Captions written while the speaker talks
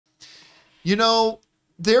You know,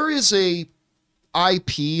 there is a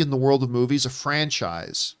IP in the world of movies, a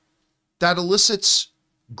franchise, that elicits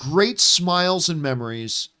great smiles and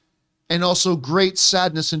memories and also great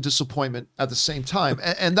sadness and disappointment at the same time.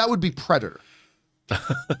 And that would be Predator.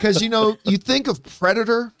 Because, you know, you think of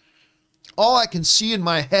Predator, all I can see in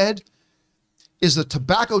my head is the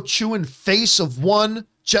tobacco chewing face of one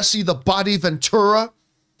Jesse the Body Ventura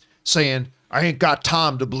saying, I ain't got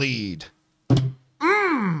time to bleed.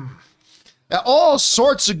 All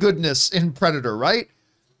sorts of goodness in Predator, right?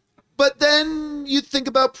 But then you think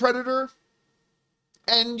about Predator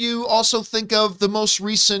and you also think of the most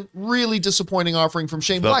recent, really disappointing offering from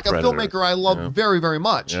Shane Black, a filmmaker I love very, very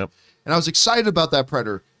much. And I was excited about that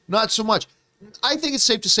Predator. Not so much. I think it's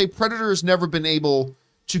safe to say Predator has never been able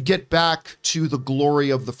to get back to the glory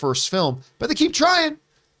of the first film, but they keep trying.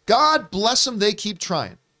 God bless them, they keep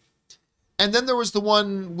trying. And then there was the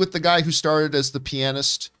one with the guy who started as the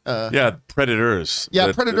pianist. Yeah, Predators.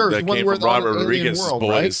 Yeah, Predators. That one came where from Robert the Rodriguez's world,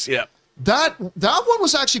 boys. Right? Yeah. That one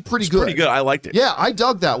was actually pretty good. Pretty good. I liked it. Yeah, I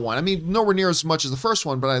dug that one. I mean, nowhere near as much as the first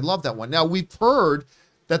one, but I love that one. Now, we've heard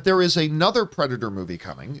that there is another Predator movie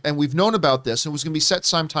coming, and we've known about this, and it was going to be set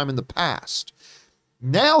sometime in the past.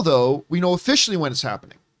 Now, though, we know officially when it's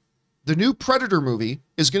happening. The new Predator movie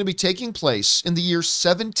is going to be taking place in the year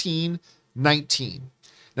 1719.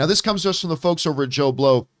 Now, this comes to us from the folks over at Joe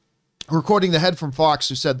Blow, who are quoting the head from Fox,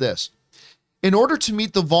 who said this: in order to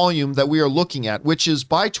meet the volume that we are looking at, which is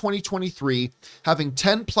by 2023, having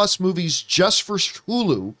 10 plus movies just for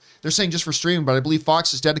Hulu, they're saying just for streaming, but I believe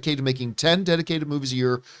Fox is dedicated to making 10 dedicated movies a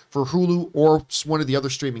year for Hulu or one of the other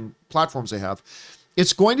streaming platforms they have.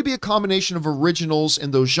 It's going to be a combination of originals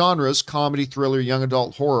in those genres, comedy, thriller, young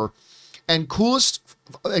adult, horror, and coolest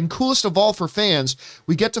of all for fans,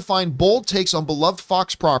 we get to find bold takes on beloved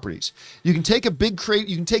Fox properties. You can take big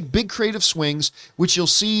creative swings, which you'll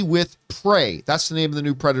see with Prey. That's the name of the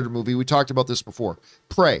new Predator movie. We talked about this before.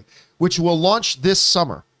 Prey, which will launch this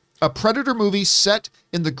summer. A Predator movie set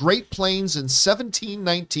in the Great Plains in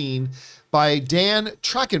 1719 by Dan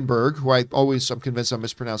Trachtenberg, who I'm convinced I'm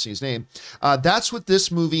mispronouncing his name. That's what this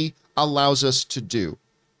movie allows us to do.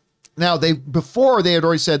 Now, before they had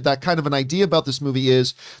already said that kind of an idea about this movie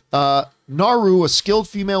is Naru, a skilled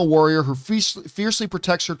female warrior who fiercely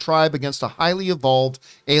protects her tribe against a highly evolved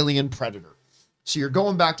alien predator. So you're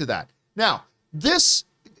going back to that. Now, this,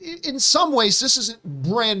 in some ways, this isn't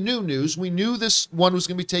brand new news. We knew this one was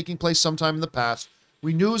going to be taking place sometime in the past.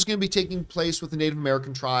 We knew it was going to be taking place with the Native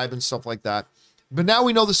American tribe and stuff like that. But now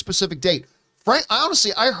we know the specific date. Frank,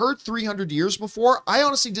 I heard 300 years before. I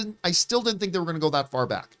still didn't think they were going to go that far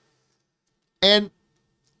back. And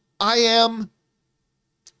I am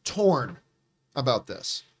torn about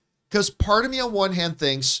this because part of me on one hand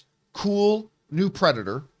thinks cool new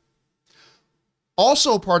Predator.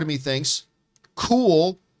 Also, part of me thinks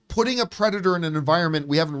cool putting a Predator in an environment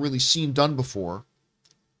we haven't really seen done before.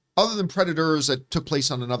 Other than Predators that took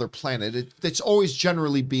place on another planet, it's always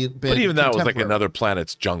generally been. But even that was like another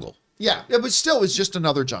planet's jungle. Yeah, but still, it's just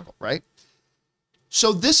another jungle, right?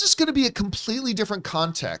 So this is going to be a completely different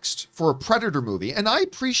context for a Predator movie, and I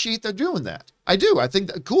appreciate they're doing that. I do. I think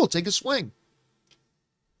that cool. Take a swing.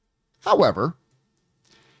 However,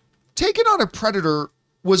 taking on a Predator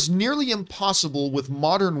was nearly impossible with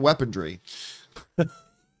modern weaponry,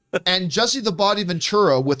 and Jesse the Body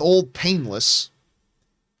Ventura with Old Painless,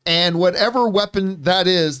 and whatever weapon that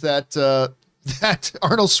is that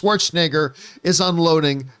Arnold Schwarzenegger is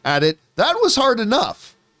unloading at it. That was hard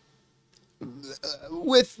enough.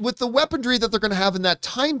 With the weaponry that they're going to have in that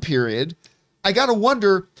time period, I got to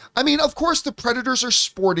wonder, I mean, of course, the Predators are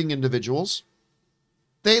sporting individuals.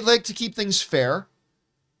 They like to keep things fair,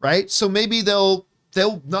 right? So maybe they'll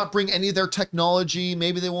not bring any of their technology.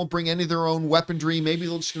 Maybe they won't bring any of their own weaponry. Maybe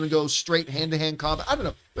they're just going to go straight hand-to-hand combat. I don't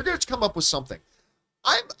know. They're going to come up with something.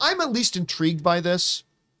 I'm at least intrigued by this.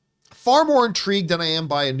 Far more intrigued than I am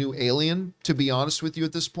by a new Alien, to be honest with you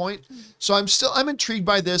at this point. So I'm intrigued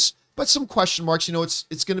by this. But some question marks, you know,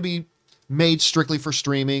 it's going to be made strictly for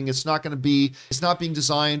streaming. It's not being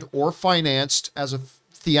designed or financed as a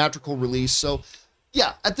theatrical release. So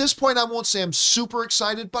yeah, at this point, I won't say I'm super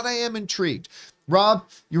excited, but I am intrigued. Rob,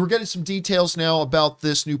 you were getting some details now about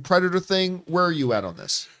this new Predator thing. Where are you at on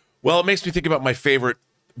this? Well, it makes me think about my favorite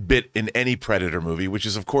bit in any Predator movie, which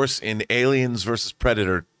is, of course, in Aliens versus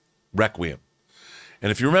Predator Requiem.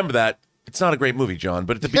 And if you remember that, it's not a great movie, John,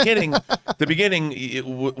 but at the beginning,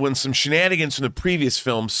 when some shenanigans from the previous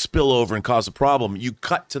film spill over and cause a problem, you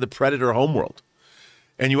cut to the Predator homeworld.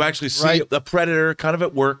 And you actually see the Predator kind of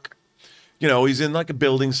at work. You know, he's in like a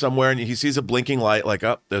building somewhere, and he sees a blinking light, like,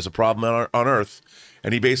 oh, there's a problem on Earth.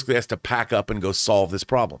 And he basically has to pack up and go solve this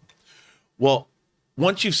problem. Well,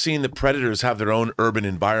 once you've seen the predators have their own urban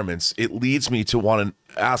environments, it leads me to want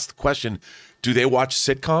to ask the question, do they watch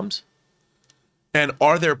sitcoms? And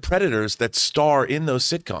are there predators that star in those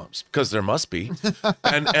sitcoms? Because there must be.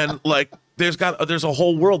 and like there's a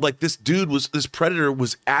whole world. Like this predator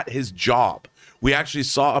was at his job. We actually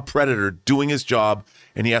saw a predator doing his job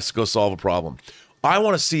and he has to go solve a problem. I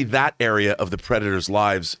want to see that area of the predator's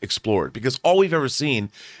lives explored, because all we've ever seen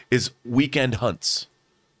is weekend hunts.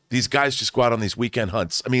 These guys just go out on these weekend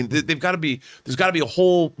hunts. I mean, there's got to be a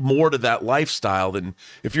whole more to that lifestyle than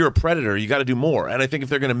if you're a predator, you got to do more. And I think if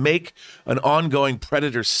they're going to make an ongoing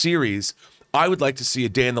predator series, I would like to see a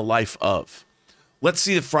day in the life of. Let's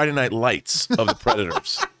see the Friday Night Lights of the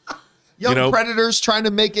predators. Young predators trying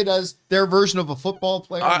to make it as their version of a football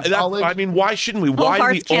player in college. I mean, why shouldn't we? Whole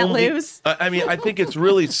hearts can't lose. I mean, I think it's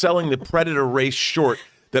really selling the predator race short.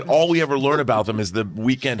 That all we ever learn about them is the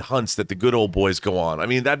weekend hunts that the good old boys go on. I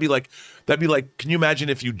mean, that'd be like, can you imagine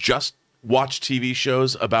if you just watch TV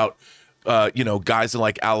shows about, guys in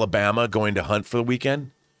like Alabama going to hunt for the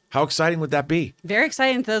weekend? How exciting would that be? Very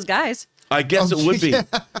exciting to those guys. I guess it would be.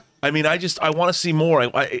 I mean, I want to see more.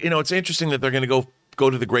 It's interesting that they're going to go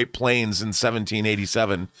to the Great Plains in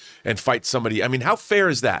 1787 and fight somebody. I mean, how fair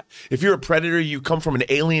is that? If you're a predator, you come from an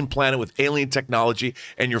alien planet with alien technology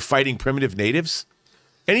and you're fighting primitive natives?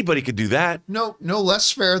 Anybody could do that. No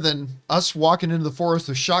less fair than us walking into the forest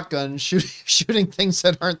with shotguns, shooting things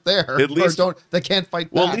that aren't there. At least they can't fight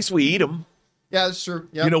back. Well, at least we eat them. Yeah, that's true.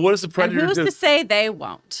 Yep. What does the predator and who's do? to say they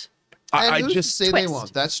won't? I just say they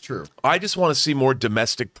won't. That's true. I just want to see more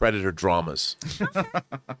domestic predator dramas.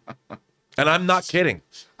 And I'm not kidding.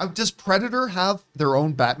 Does Predator have their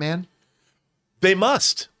own Batman? They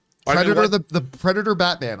must. Predator, the Predator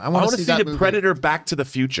Batman. I want to see that the movie. Predator Back to the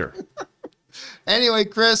Future. Anyway,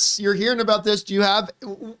 Chris, you're hearing about this. Do you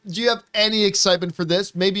have any excitement for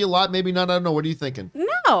this? Maybe a lot, maybe none. I don't know. What are you thinking?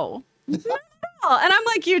 No. Not at all. And I'm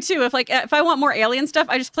like you too. If I want more alien stuff,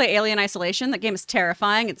 I just play Alien Isolation. That game is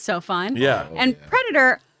terrifying. It's so fun. Yeah.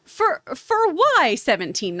 Predator, for why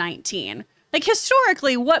 1719? Like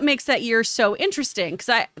historically, what makes that year so interesting?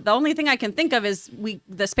 Because the only thing I can think of is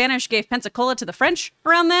the Spanish gave Pensacola to the French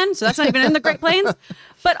around then, so that's not even in the Great Plains.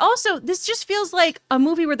 But also, this just feels like a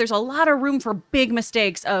movie where there's a lot of room for big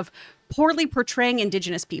mistakes of poorly portraying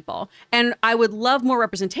Indigenous people. And I would love more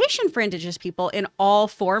representation for Indigenous people in all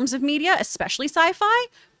forms of media, especially sci-fi.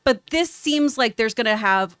 But this seems like there's going to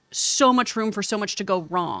have so much room for so much to go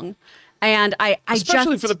wrong. And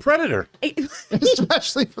especially for the predator.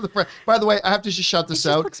 Especially for the predator. By the way, I have to just shout this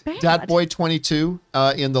out.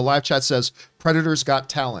 Datboy22 in the live chat says, Predators Got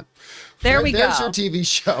Talent. There we go. There's your TV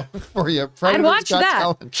show for you. Predators I'd watch Got that.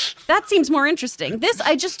 Talent. That seems more interesting. This,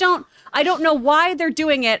 I don't know why they're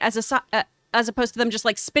doing it as opposed to them just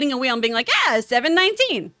like spinning a wheel and being like,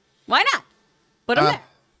 719. Why not? Put them there.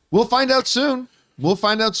 We'll find out soon. We'll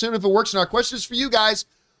find out soon if it works. And our question is for you guys.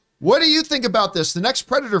 What do you think about this? The next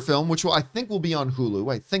Predator film, which I think will be on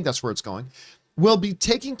Hulu, I think that's where it's going, will be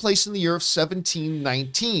taking place in the year of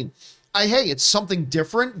 1719. Hey, it's something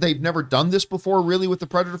different. They've never done this before, really, with the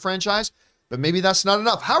Predator franchise, but maybe that's not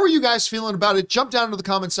enough. How are you guys feeling about it? Jump down to the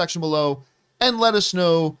comment section below and let us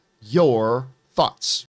know your thoughts.